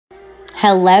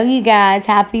Hello, you guys.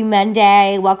 Happy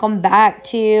Monday. Welcome back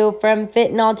to From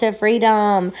Fentanyl to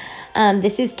Freedom.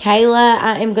 This is Kayla.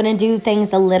 I am going to do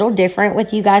things a little different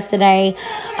with you guys today.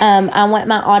 I want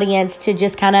my audience to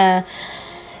just kind of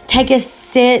take a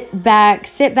sit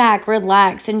back,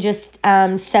 relax, and just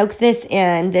soak this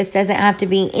in. This doesn't have to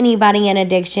be anybody in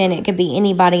addiction. It could be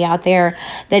anybody out there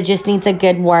that just needs a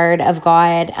good word of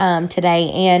God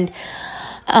today. And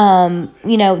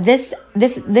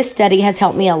this study has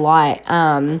helped me a lot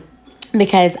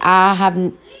because I have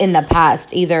in the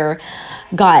past either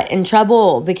got in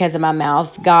trouble because of my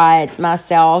mouth, got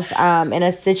myself in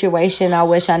a situation I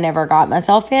wish I never got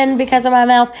myself in because of my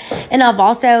mouth. And I've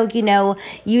also,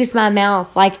 used my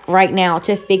mouth like right now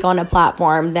to speak on a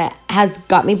platform that has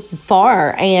got me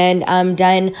far and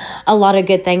done a lot of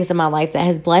good things in my life that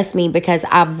has blessed me because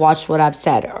I've watched what I've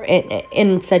said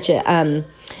in such a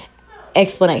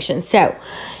explanation. So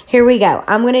here we go.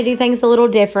 I'm going to do things a little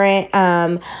different.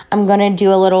 I'm going to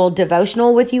do a little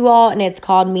devotional with you all, and it's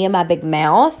called Me and My Big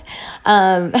Mouth.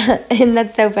 And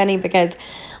that's so funny because,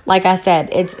 like I said,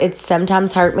 it's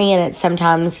sometimes hurt me and it's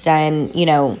sometimes done,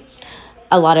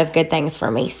 a lot of good things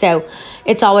for me. So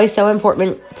it's always so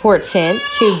important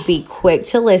to be quick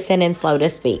to listen and slow to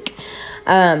speak.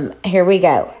 Here we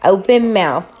go. Open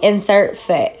mouth, insert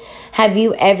foot. Have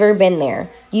you ever been there?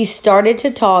 You started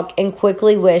to talk and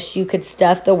quickly wished you could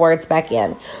stuff the words back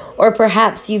in. Or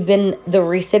perhaps you've been the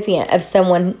recipient of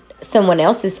someone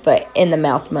else's foot in the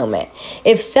mouth moment.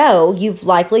 If so, you've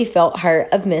likely felt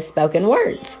hurt of misspoken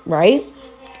words, right?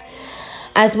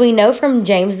 As we know from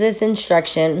James's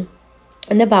instruction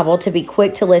in the Bible to be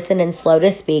quick to listen and slow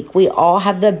to speak, we all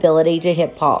have the ability to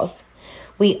hit pause.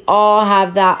 We all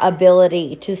have that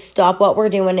ability to stop what we're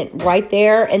doing right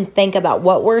there and think about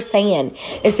what we're saying.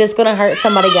 Is this going to hurt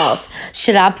somebody else?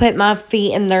 Should I put my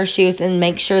feet in their shoes and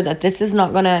make sure that this is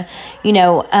not going to,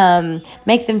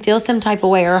 make them feel some type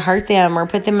of way or hurt them or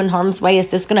put them in harm's way? Is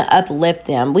this going to uplift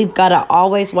them? We've got to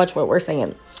always watch what we're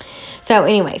saying. So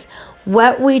anyways,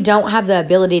 what we don't have the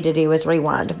ability to do is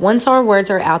rewind. Once our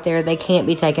words are out there, they can't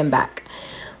be taken back.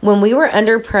 When we are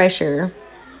under pressure,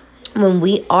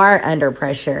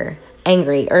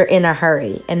 angry or in a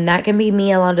hurry, and that can be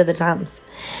me a lot of the times,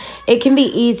 it can be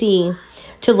easy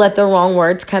to let the wrong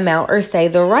words come out or say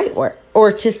the right word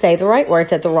or to say the right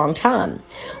words at the wrong time.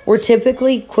 We're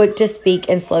typically quick to speak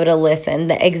and slow to listen,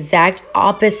 the exact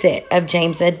opposite of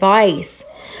James' advice.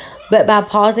 But by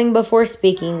pausing before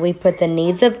speaking, we put the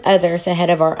needs of others ahead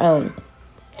of our own.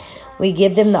 We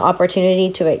give them the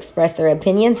opportunity to express their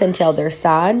opinions and tell their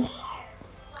side.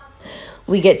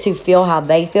 We get to feel how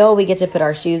they feel. We get to put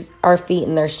our feet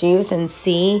in their shoes and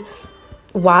see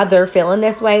why they're feeling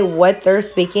this way, what they're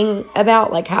speaking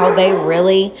about, like how they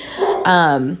really,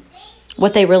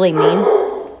 what they really mean.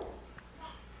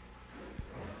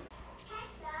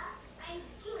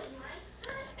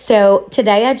 So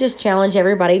today I just challenge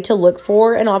everybody to look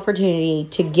for an opportunity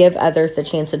to give others the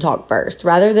chance to talk first.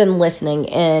 Rather than listening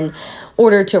in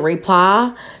order to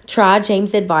reply, try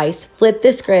James' advice, flip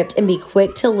the script, and be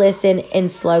quick to listen and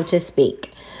slow to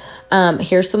speak.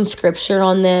 Here's some scripture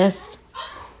on this.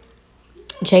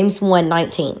 James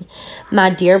 1:19.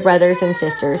 My dear brothers and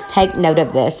sisters, take note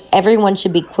of this. Everyone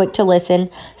should be quick to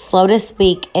listen, slow to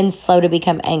speak, and slow to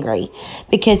become angry,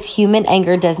 because human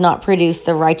anger does not produce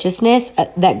the righteousness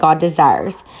that God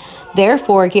desires.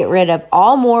 Therefore, get rid of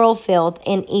all moral filth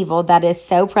and evil that is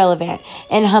so prevalent,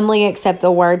 and humbly accept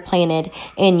the word planted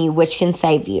in you, which can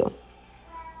save you.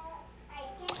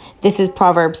 This is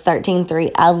Proverbs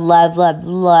 13:3. I love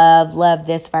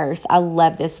this verse. I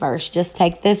love this verse. Just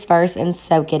take this verse and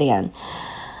soak it in.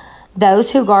 Those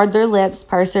who guard their lips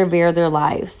persevere their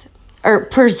lives. Or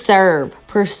protect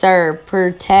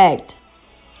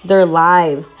their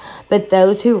lives. But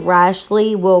those who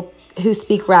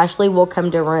speak rashly will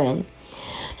come to ruin.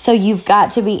 So you've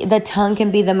got to the tongue can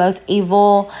be the most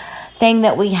evil thing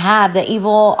that we have, the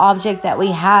evil object that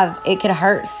we have. It could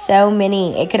hurt so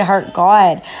many. It could hurt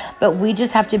God. But we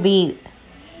just have to be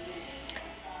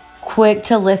quick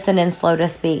to listen and slow to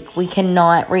speak. We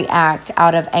cannot react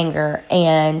out of anger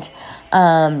and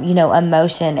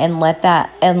emotion and let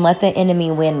the enemy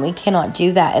win. We cannot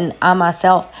do that. And I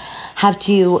myself have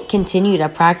to continue to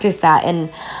practice that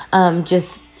and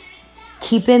just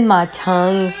keeping my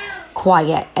tongue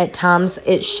quiet. At times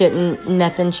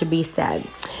nothing should be said,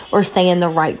 or saying the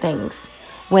right things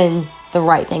when the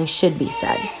right things should be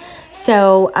said.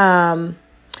 So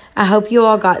I hope you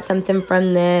all got something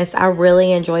from this. I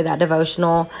really enjoy that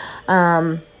devotional.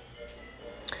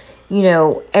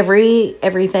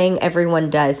 everything everyone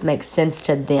does makes sense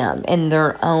to them in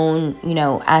their own,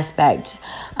 aspect.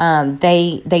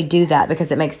 They do that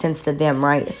because it makes sense to them,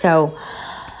 right? So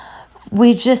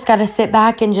we just got to sit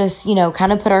back and just,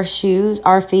 kind of put our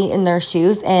feet in their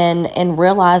shoes and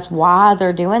realize why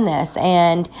they're doing this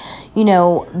and, be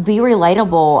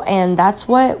relatable. And that's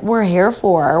what we're here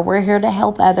for. We're here to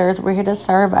help others. We're here to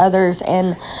serve others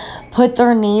and put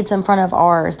their needs in front of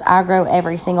ours. I grow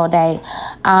every single day.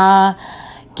 I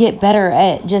get better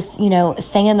at just,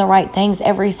 saying the right things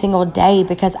every single day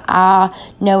because I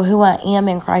know who I am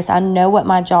in Christ. I know what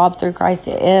my job through Christ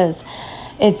is.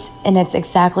 It's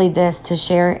exactly this, to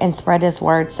share and spread his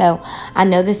word. So I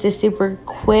know this is super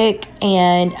quick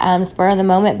and spur of the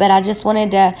moment, but I just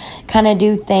wanted to kind of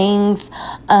do things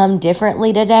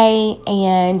differently today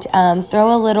and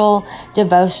throw a little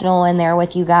devotional in there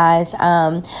with you guys,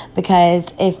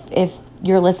 because if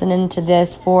you're listening to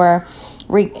this for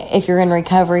if you're in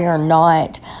recovery or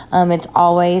not, it's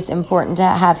always important to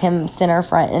have him center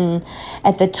front and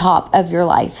at the top of your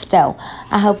life. So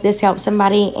I hope this helps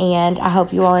somebody, and I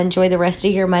hope you all enjoy the rest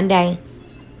of your Monday.